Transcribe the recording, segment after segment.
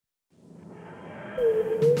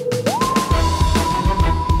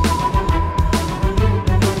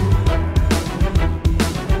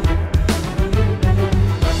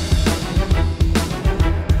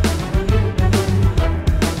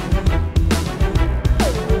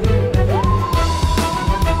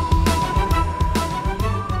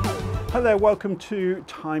Hi there, welcome to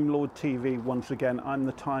Time-LordTV once again. I'm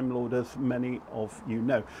the Time Lord, as many of you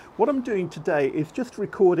know. What I'm doing today is just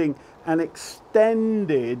recording an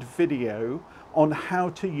extended video on how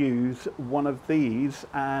to use one of these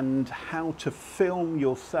and how to film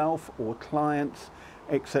yourself or clients,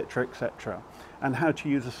 etc, etc, and how to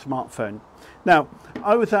use a smartphone. Now,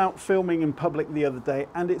 I was out filming in public the other day,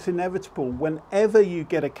 and it's inevitable whenever you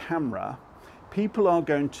get a camera, people are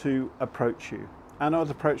going to approach you. And I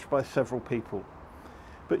was approached by several people.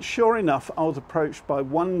 But sure enough, I was approached by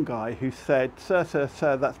one guy who said, sir,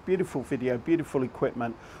 that's beautiful video, beautiful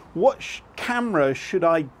equipment. What camera should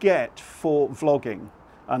I get for vlogging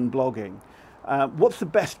and blogging? What's the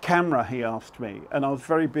best camera, he asked me. And I was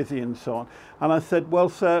very busy and so on. And I said, well,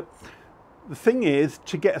 sir, the thing is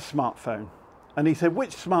to get a smartphone. And he said,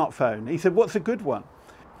 which smartphone? He said, what's a good one?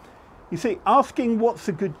 You see, asking what's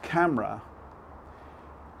a good camera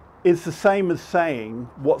is the same as saying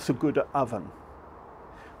what's a good oven.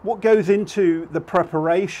 What goes into the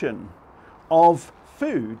preparation of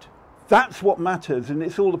food, that's what matters, and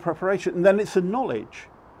it's all the preparation, and then it's the knowledge.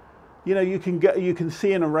 You know, you can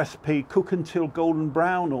see in a recipe, cook until golden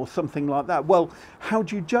brown or something like that. Well, how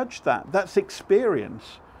do you judge that? That's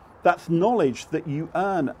experience. That's knowledge that you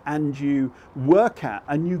earn and you work at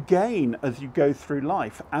and you gain as you go through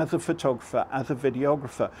life as a photographer, as a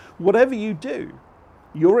videographer. Whatever you do,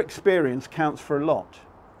 your experience counts for a lot.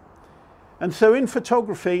 And so in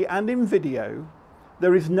photography and in video,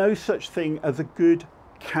 there is no such thing as a good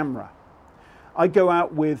camera. I go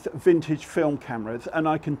out with vintage film cameras and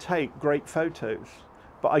I can take great photos,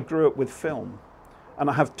 but I grew up with film and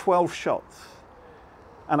I have 12 shots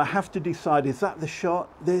and I have to decide, is that the shot,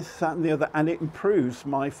 this, that and the other, and it improves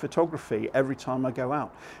my photography every time I go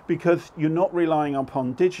out, because you're not relying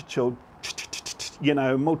upon digital, you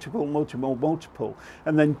know, multiple,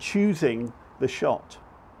 and then choosing the shot.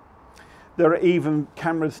 There are even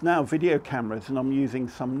cameras now, video cameras, and I'm using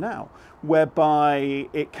some now, whereby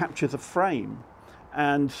it captures a frame.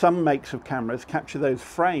 And some makes of cameras capture those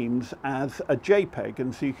frames as a JPEG,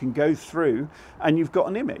 and so you can go through and you've got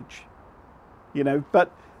an image, you know,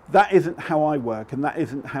 but that isn't how I work, and that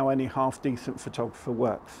isn't how any half-decent photographer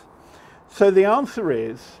works. So the answer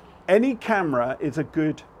is, any camera is a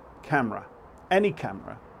good camera. Any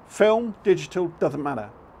camera, film, digital, doesn't matter.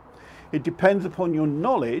 It depends upon your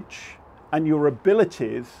knowledge and your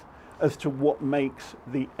abilities as to what makes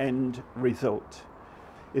the end result.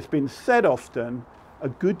 It's been said often, a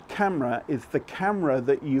good camera is the camera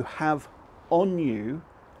that you have on you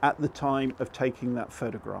at the time of taking that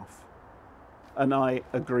photograph. And I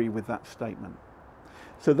agree with that statement.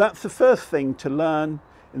 So that's the first thing to learn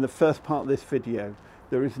in the first part of this video.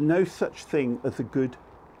 There is no such thing as a good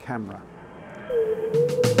camera.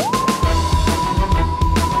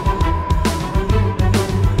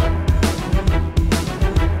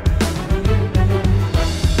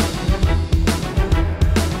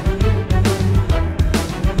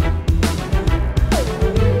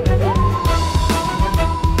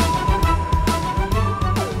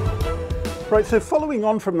 Right, so following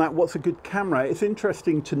on from that, what's a good camera? It's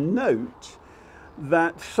interesting to note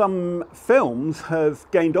that some films have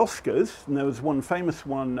gained Oscars, and there was one famous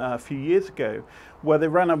one a few years ago where they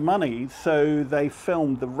ran out of money, so they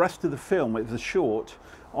filmed the rest of the film, it was a short,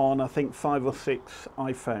 on I think 5 or 6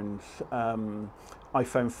 iPhones,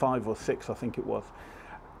 iPhone 5 or 6 I think it was,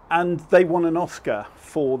 and they won an Oscar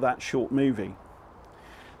for that short movie.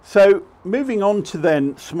 So moving on to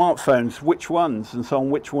then smartphones, which ones and so on,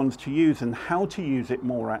 which ones to use and how to use it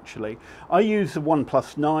more actually. I use the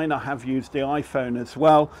OnePlus 9, I have used the iPhone as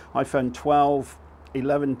well, iPhone 12,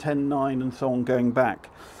 11, 10, 9 and so on going back.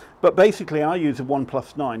 But basically I use a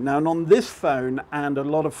OnePlus 9. Now, and on this phone and a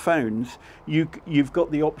lot of phones, you've got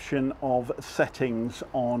the option of settings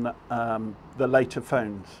on the later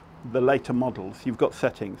phones, the later models, you've got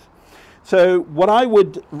settings. So what I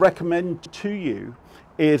would recommend to you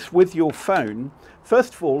is with your phone,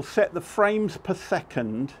 first of all, set the frames per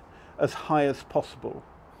second as high as possible.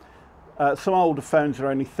 Some older phones are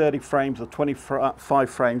only 30 frames or 25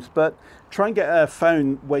 frames, but try and get a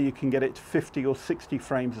phone where you can get it to 50 or 60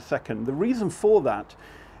 frames a second. The reason for that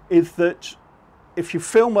is that if you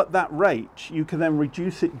film at that rate, you can then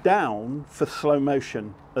reduce it down for slow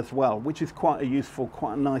motion as well, which is quite a useful,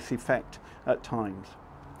 quite a nice effect at times.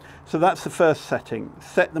 So that's the first setting,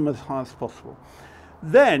 set them as high as possible.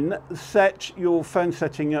 Then set your phone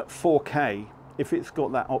setting at 4K if it's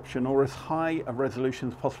got that option, or as high a resolution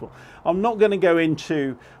as possible. I'm not going to go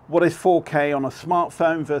into what is 4K on a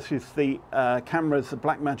smartphone versus the cameras, the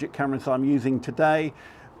Blackmagic cameras I'm using today,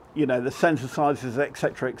 you know, the sensor sizes,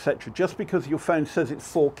 etc., etc. Just because your phone says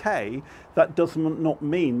it's 4K, that does not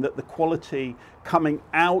mean that the quality coming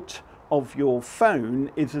out of your phone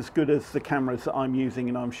is as good as the cameras that I'm using,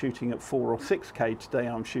 and I'm shooting at 4 or 6K. Today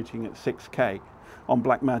I'm shooting at 6K on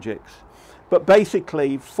Blackmagics. But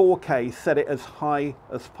basically 4K, set it as high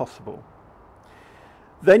as possible.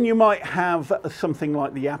 Then you might have something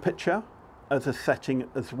like the aperture as a setting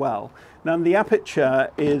as well. Now the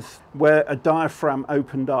aperture is where a diaphragm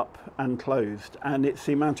opened up and closed, and it's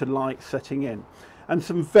the amount of light setting in. And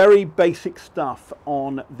some very basic stuff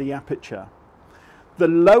on the aperture. The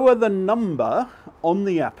lower the number on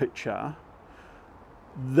the aperture,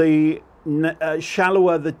 the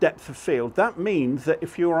shallower the depth of field. That means that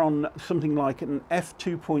if you're on something like an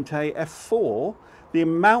f2.8, f4, the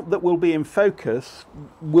amount that will be in focus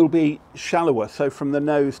will be shallower, so from the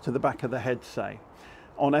nose to the back of the head, say.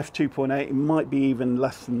 On f2.8, it might be even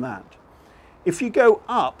less than that. If you go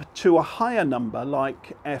up to a higher number,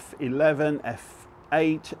 like f11,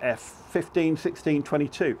 f8, f15, 16,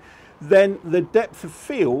 22, then the depth of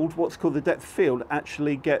field, what's called the depth of field,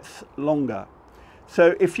 actually gets longer.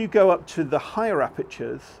 So if you go up to the higher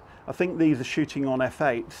apertures, I think these are shooting on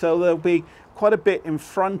f8, so there'll be quite a bit in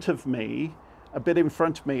front of me, a bit in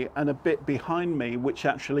front of me and a bit behind me, which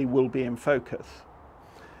actually will be in focus.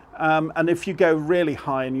 And if you go really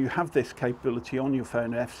high and you have this capability on your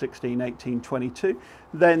phone, f16, 18, 22,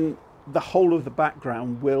 then the whole of the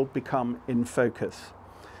background will become in focus.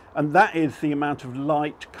 And that is the amount of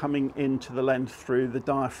light coming into the lens through the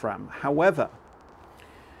diaphragm. However,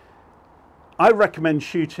 I recommend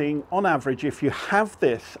shooting, on average, if you have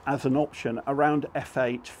this as an option, around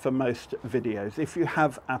f8 for most videos. If you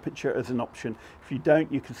have aperture as an option, if you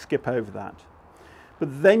don't, you can skip over that.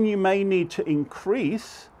 But then you may need to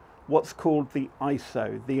increase what's called the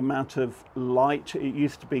ISO, the amount of light. It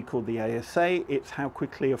used to be called the ASA. It's how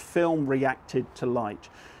quickly a film reacted to light.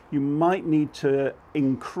 You might need to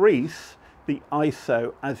increase the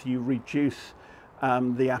ISO as you reduce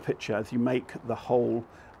the aperture, as you make the whole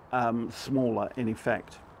smaller in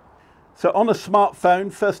effect. So on a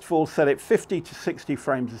smartphone, first of all, set it 50 to 60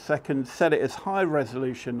 frames a second, set it as high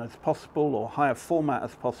resolution as possible or higher format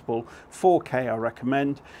as possible, 4K I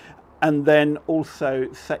recommend, and then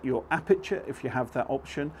also set your aperture if you have that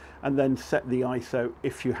option, and then set the ISO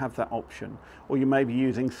if you have that option, or you may be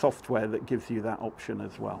using software that gives you that option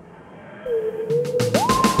as well.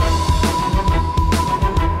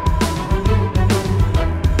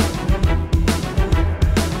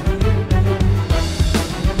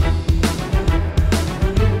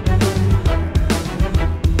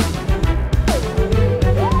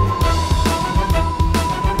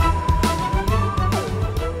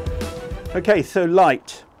 Okay, so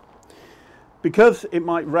light. Because it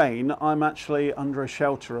might rain, I'm actually under a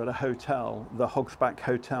shelter at a hotel, the Hogsback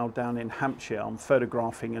Hotel down in Hampshire. I'm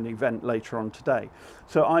photographing an event later on today.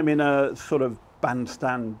 So I'm in a sort of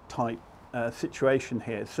bandstand type situation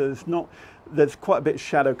here. So there's quite a bit of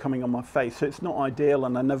shadow coming on my face, so it's not ideal,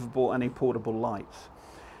 and I never bought any portable lights.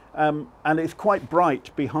 And it's quite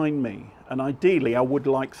bright behind me, and ideally I would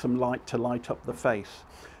like some light to light up the face.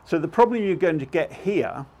 So the problem you're going to get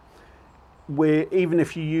here, where even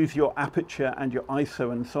if you use your aperture and your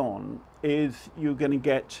ISO and so on, is you're going to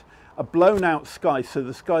get a blown out sky. So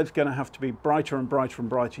the sky's going to have to be brighter and brighter and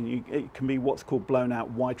brighter, and it can be what's called blown out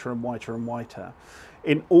whiter and whiter and whiter,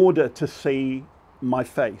 in order to see my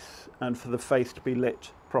face and for the face to be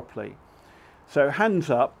lit properly. So hands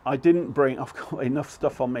up, I've got enough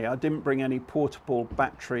stuff on me, I didn't bring any portable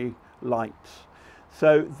battery lights.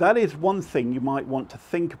 So that is one thing you might want to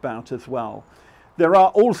think about as well. There are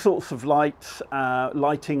all sorts of lights,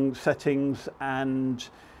 lighting settings, and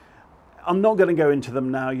I'm not going to go into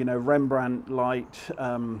them now, you know, Rembrandt light,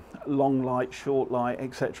 long light, short light,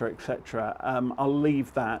 etc., etc. I'll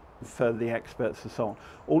leave that for the experts and so on.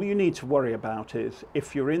 All you need to worry about is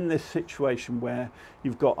if you're in this situation where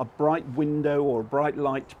you've got a bright window or a bright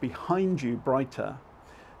light behind you brighter,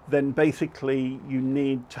 then basically you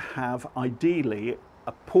need to have ideally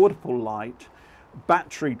a portable light,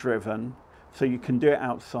 battery driven, so you can do it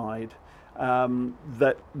outside,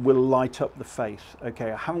 that will light up the face.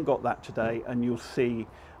 Okay, I haven't got that today, and you'll see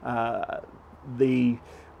the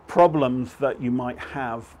problems that you might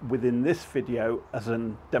have within this video as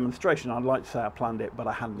a demonstration. I'd like to say I planned it, but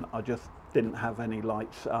I hadn't. I just didn't have any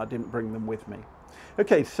lights. I didn't bring them with me.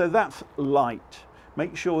 Okay, so that's light.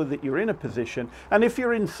 Make sure that you're in a position, and if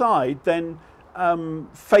you're inside, then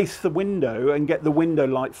face the window and get the window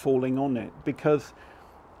light falling on it, because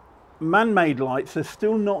man-made lights are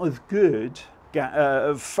still not as good.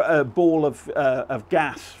 A ball of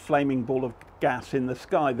gas, flaming ball of gas in the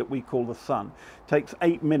sky that we call the sun. Takes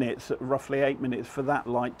 8 minutes, roughly 8 minutes for that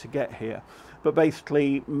light to get here. But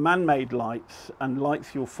basically man-made lights and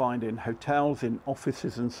lights you'll find in hotels, in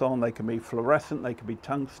offices and so on, they can be fluorescent, they can be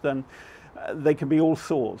tungsten, they can be all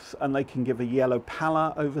sorts, and they can give a yellow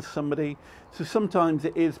pallor over somebody. So sometimes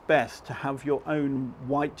it is best to have your own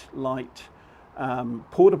white light,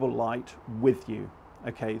 portable light with you.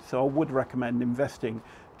 Okay, so I would recommend investing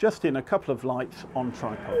just in a couple of lights on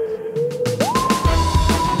tripods.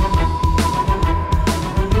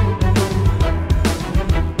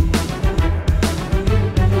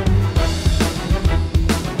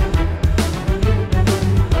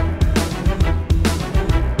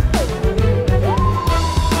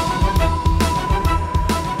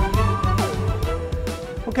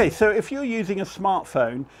 Okay, so if you're using a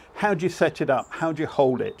smartphone, how do you set it up? How do you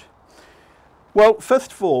hold it? Well,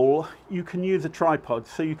 first of all, you can use a tripod.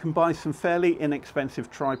 So you can buy some fairly inexpensive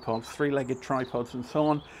tripods, three-legged tripods and so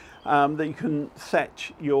on, that you can set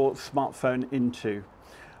your smartphone into.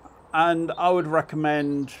 And I would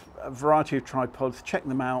recommend a variety of tripods, check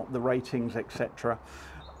them out, the ratings, etc.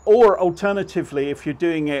 Or alternatively, if you're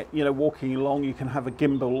doing it, walking along, you can have a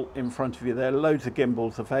gimbal in front of you. There are loads of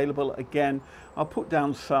gimbals available. Again, I'll put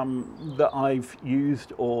down some that I've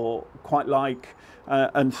used or quite like,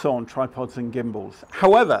 and so on, tripods and gimbals.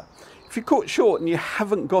 However, if you're caught short and you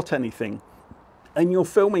haven't got anything, and you're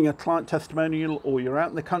filming a client testimonial, or you're out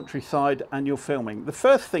in the countryside and you're filming, the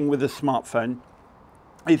first thing with a smartphone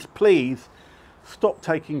is please stop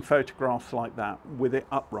taking photographs like that with it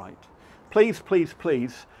upright. Please, please,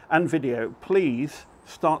 please, and video, please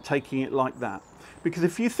start taking it like that. Because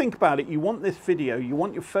if you think about it, you want this video, you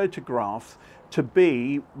want your photographs to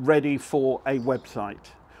be ready for a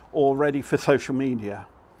website or ready for social media.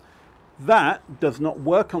 That does not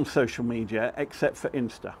work on social media except for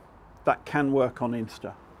Insta. That can work on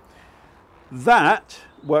Insta. That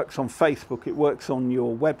works on Facebook, it works on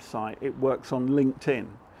your website, it works on LinkedIn.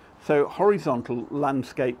 So horizontal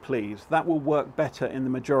landscape, please. That will work better in the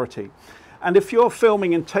majority. And if you're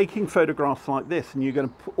filming and taking photographs like this, and you're going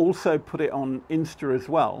to also put it on Insta as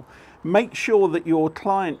well, make sure that your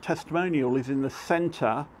client testimonial is in the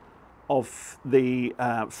center of the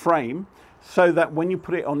frame, so that when you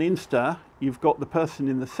put it on Insta, you've got the person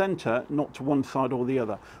in the center, not to one side or the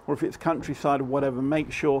other. Or if it's countryside or whatever,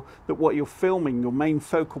 make sure that what you're filming, your main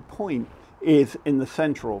focal point, is in the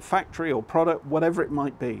center, or factory or product, whatever it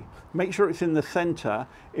might be. Make sure it's in the center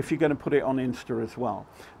if you're going to put it on Insta as well.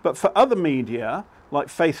 But for other media like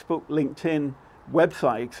Facebook, LinkedIn,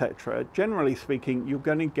 website, etc., generally speaking, you're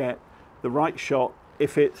going to get the right shot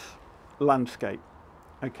if it's landscape.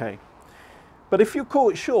 Okay. But if you're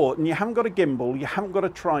caught short and you haven't got a gimbal, you haven't got a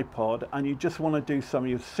tripod, and you just want to do something,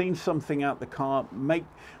 you've seen something out the car, make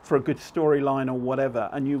for a good storyline or whatever,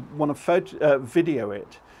 and you want to video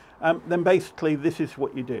it, then basically this is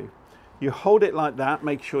what you do. You hold it like that,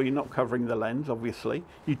 make sure you're not covering the lens, obviously.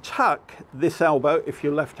 You tuck this elbow, if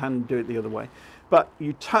you're left-handed, do it the other way. But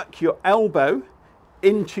you tuck your elbow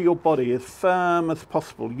into your body as firm as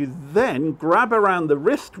possible. You then grab around the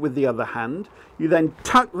wrist with the other hand. You then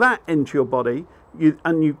tuck that into your body,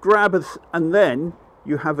 and you grab us, and then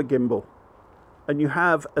you have a gimbal. And you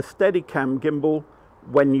have a Steadicam gimbal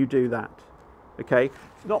when you do that. Okay,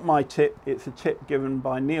 it's not my tip, it's a tip given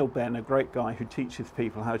by Neil Ben, a great guy who teaches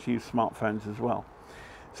people how to use smartphones as well.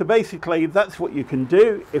 So basically that's what you can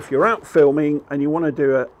do if you're out filming and you want to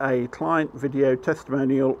do a client video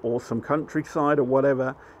testimonial or some countryside or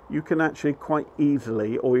whatever. You can actually quite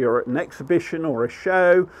easily, or you're at an exhibition or a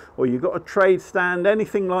show, or you've got a trade stand,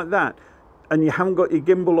 anything like that, and you haven't got your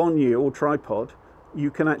gimbal on you or tripod, you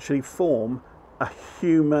can actually form a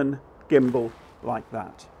human gimbal like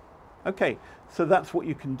that. Okay, so that's what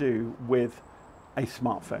you can do with a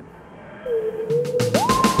smartphone.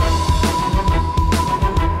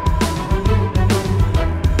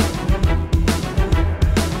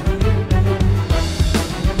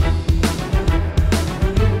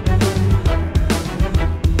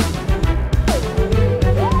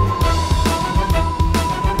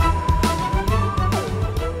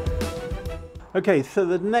 Okay, so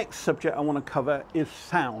the next subject I want to cover is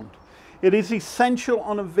sound. It is essential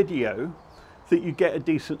on a video that you get a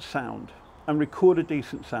decent sound and record a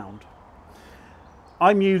decent sound.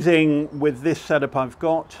 I'm using, with this setup I've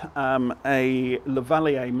got, a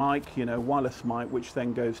lavalier mic, wireless mic, which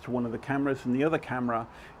then goes to one of the cameras, and the other camera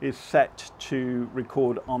is set to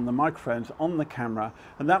record on the microphones on the camera,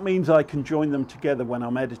 and that means I can join them together when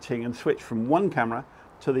I'm editing and switch from one camera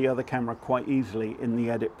to the other camera quite easily in the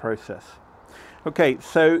edit process. Okay,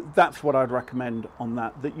 so that's what I'd recommend on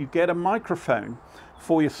that you get a microphone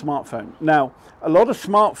for your smartphone. Now, a lot of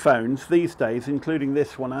smartphones these days, including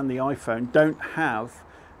this one and the iPhone, don't have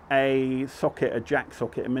a socket, a jack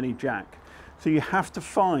socket, a mini jack. So you have to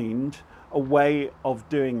find a way of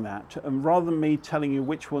doing that. And rather than me telling you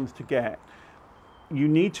which ones to get, you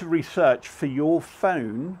need to research for your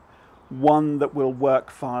phone one that will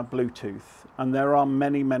work via Bluetooth, and there are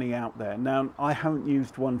many out there. Now, I haven't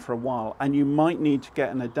used one for a while, and you might need to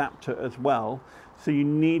get an adapter as well, so you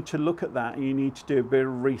need to look at that, and you need to do a bit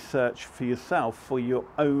of research for yourself for your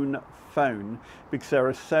own phone, because there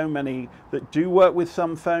are so many that do work with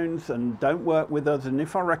some phones and don't work with others. And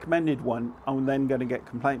if I recommended one, I'm then going to get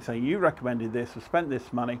complaints saying you recommended this or spent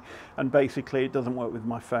this money, and basically it doesn't work with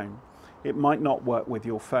my phone. It might not work with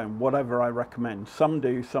your phone, whatever I recommend. Some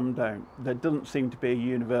do, some don't. There doesn't seem to be a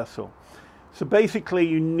universal. So basically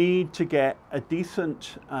you need to get a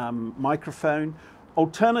decent microphone.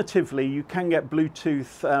 Alternatively, you can get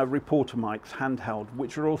Bluetooth reporter mics, handheld,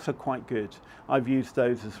 which are also quite good. I've used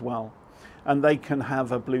those as well. And they can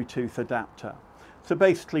have a Bluetooth adapter. So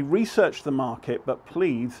basically research the market, but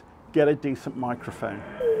please get a decent microphone.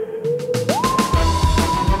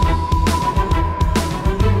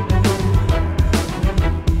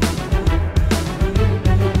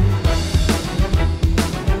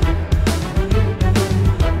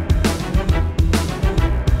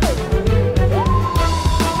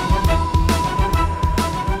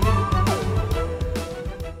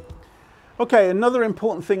 Okay, another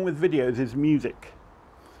important thing with videos is music.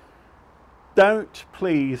 Don't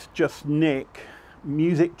please just nick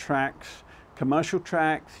music tracks, commercial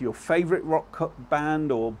tracks, your favorite rock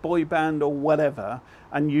band or boy band or whatever,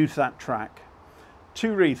 and use that track.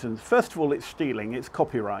 Two reasons. First of all, it's stealing, it's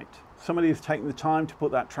copyright. Somebody has taken the time to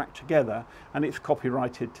put that track together and it's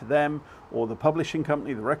copyrighted to them, or the publishing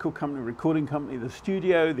company, the record company, recording company, the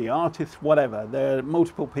studio, the artist, whatever. There are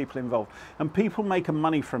multiple people involved, and people make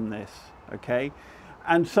money from this. Okay,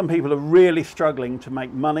 and some people are really struggling to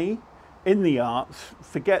make money in the arts.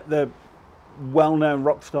 Forget the well-known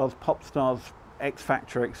rock stars, pop stars, X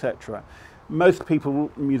Factor, etc. Most people,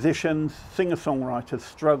 musicians, singer-songwriters,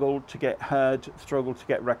 struggle to get heard, struggle to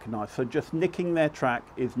get recognized. So just nicking their track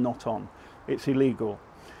is not on. It's illegal.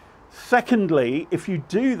 Secondly, if you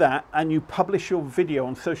do that and you publish your video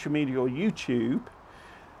on social media or YouTube,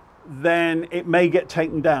 then it may get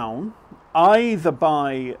taken down, either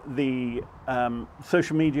by the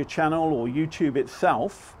social media channel or YouTube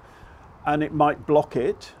itself, and it might block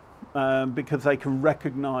it because they can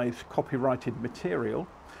recognize copyrighted material,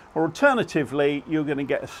 or alternatively you're going to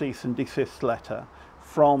get a cease and desist letter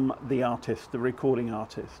from the artist, the recording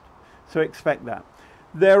artist. So expect that.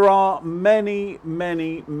 There are many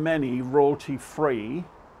royalty-free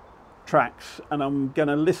tracks, and I'm going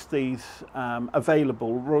to list these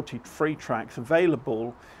available, royalty-free tracks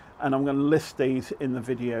available, and I'm going to list these in the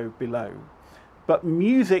video below. But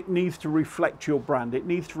music needs to reflect your brand. It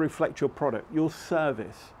needs to reflect your product, your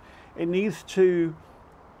service. It needs to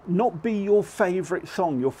not be your favorite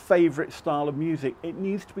song, your favorite style of music. It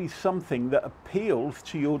needs to be something that appeals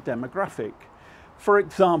to your demographic. For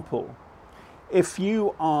example, if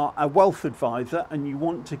you are a wealth advisor and you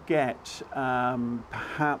want to get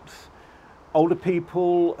perhaps older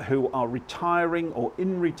people who are retiring or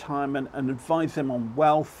in retirement and advise them on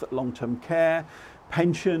wealth, long-term care,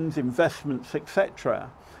 pensions, investments,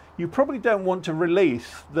 etc., you probably don't want to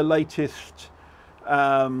release the latest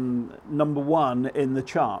 #1 in the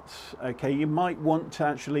charts. Okay, you might want to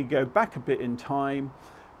actually go back a bit in time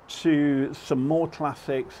to some more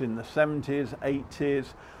classics in the 70s,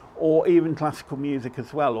 80s, or even classical music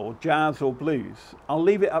as well, or jazz or blues. I'll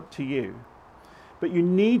leave it up to you. But you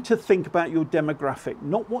need to think about your demographic,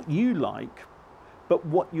 not what you like, but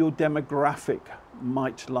what your demographic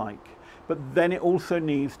might like. But then it also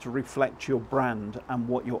needs to reflect your brand and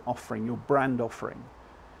what you're offering, your brand offering.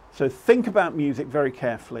 So think about music very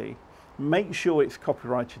carefully. Make sure it's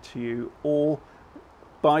copyrighted to you, or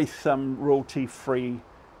buy some royalty-free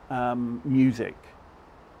music.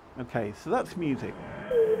 Okay, so that's music.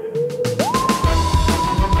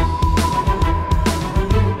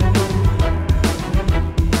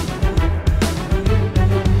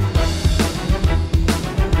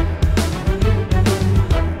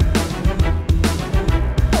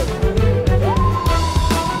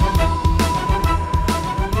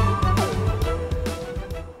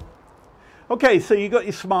 Okay, so you got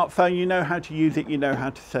your smartphone, you know how to use it, you know how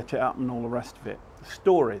to set it up and all the rest of it.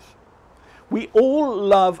 Stories. We all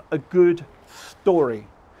love a good story.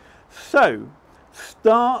 So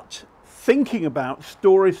start thinking about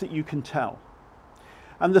stories that you can tell.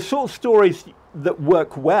 And the sort of stories that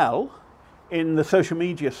work well in the social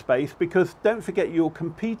media space, because don't forget you're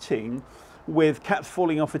competing with cats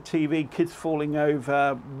falling off a TV, kids falling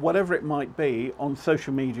over, whatever it might be on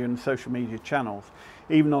social media and social media channels,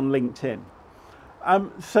 even on LinkedIn.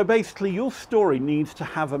 So basically your story needs to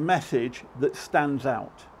have a message that stands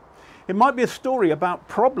out. It might be a story about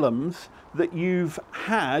problems that you've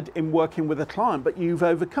had in working with a client, but you've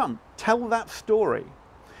overcome. Tell that story.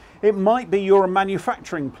 It might be you're a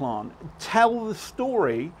manufacturing plant. Tell the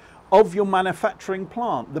story of your manufacturing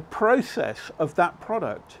plant, the process of that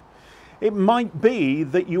product. It might be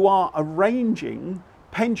that you are arranging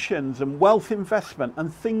pensions and wealth investment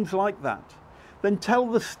and things like that. Then tell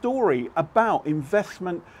the story about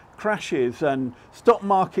investment crashes and stock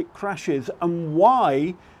market crashes and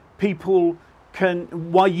why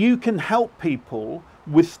you can help people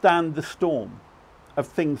withstand the storm of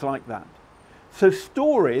things like that. So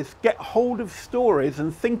stories, get hold of stories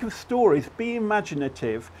and think of stories, be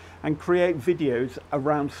imaginative and create videos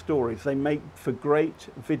around stories. They make for great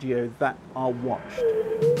videos that are watched.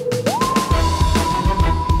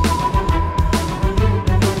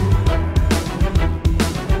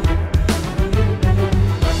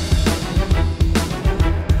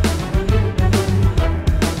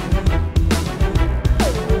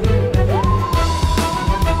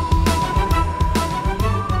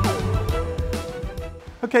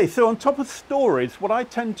 Okay, so on top of stories, what I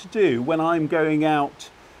tend to do when I'm going out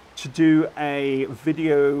to do a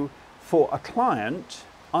video for a client,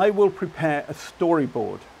 I will prepare a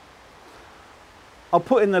storyboard. I'll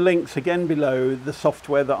put in the links again below. The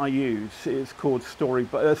software that I use is called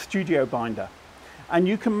Studio Binder. And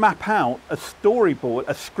you can map out a storyboard,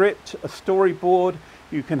 a script, a storyboard.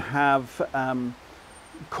 You can have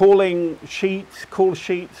call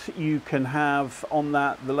sheets, you can have on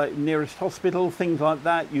that the nearest hospital, things like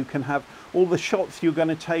that. You can have all the shots you're going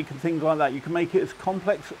to take and things like that. You can make it as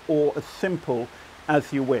complex or as simple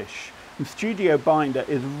as you wish. And Studio Binder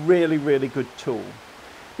is a really, really good tool.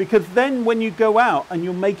 Because then when you go out and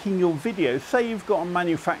you're making your video, say you've got a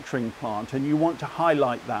manufacturing plant and you want to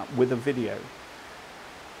highlight that with a video,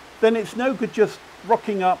 then it's no good just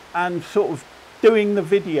rocking up and sort of doing the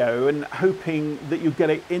video and hoping that you get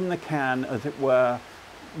it in the can, as it were,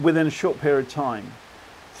 within a short period of time.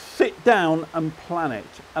 Sit down and plan it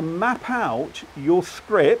and map out your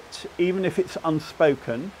script, even if it's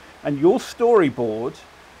unspoken, and your storyboard,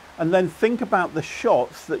 and then think about the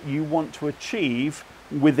shots that you want to achieve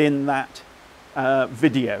within that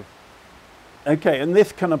video. Okay, and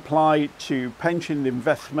this can apply to pension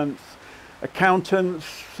investments, accountants,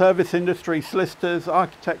 service industry, solicitors,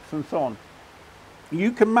 architects, and so on.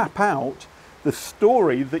 You can map out the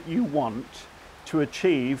story that you want to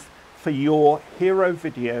achieve for your hero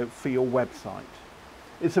video for your website.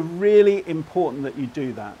 It's really important that you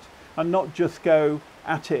do that and not just go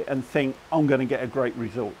at it and think, I'm going to get a great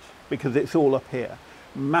result, because it's all up here.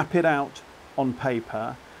 Map it out on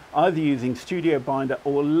paper, either using Studio Binder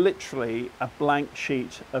or literally a blank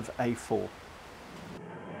sheet of A4.